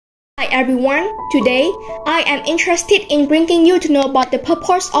Hi everyone, today I am interested in bringing you to know about the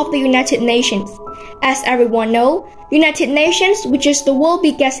purpose of the United Nations. As everyone knows, United Nations, which is the world's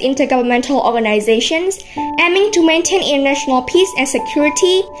biggest intergovernmental organization, aiming to maintain international peace and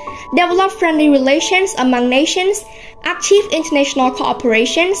security, develop friendly relations among nations, achieve international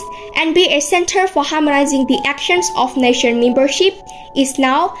cooperation, and be a center for harmonizing the actions of nation membership, is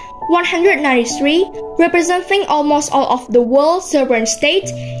now 193, representing almost all of the world's sovereign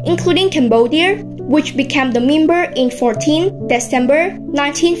states, including Cambodia, which became the member in 14 December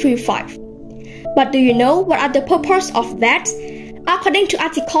 1935. But do you know what are the purpose of that? According to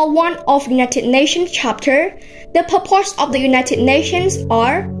Article 1 of United Nations Chapter, the purpose of the United Nations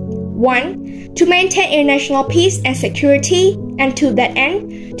are 1. To maintain international peace and security, and to that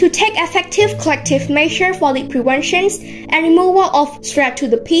end, to take effective collective measures for the prevention and removal of threat to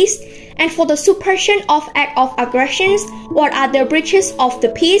the peace, and for the suppression of acts of aggressions or other breaches of the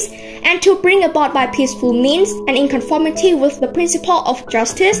peace, and to bring about by peaceful means and in conformity with the principle of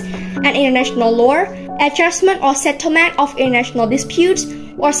justice and international law, adjustment or settlement of international disputes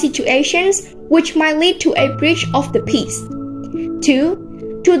or situations which might lead to a breach of the peace. 2.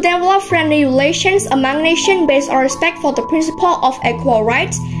 To develop friendly relations among nations based on respect for the principle of equal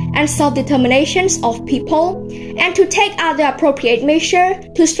rights and self-determination of people, and to take other appropriate measures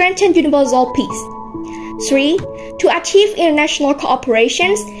to strengthen universal peace. 3. To achieve international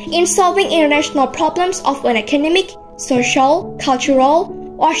cooperation in solving international problems of an economic, social,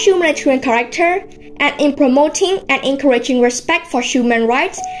 cultural, or humanitarian character, and in promoting and encouraging respect for human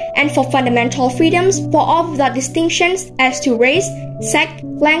rights and for fundamental freedoms for all without distinctions as to race, sex,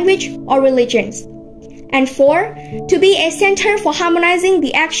 language, or religions. And 4. To be a center for harmonizing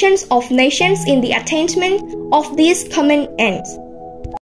the actions of nations in the attainment of these common ends.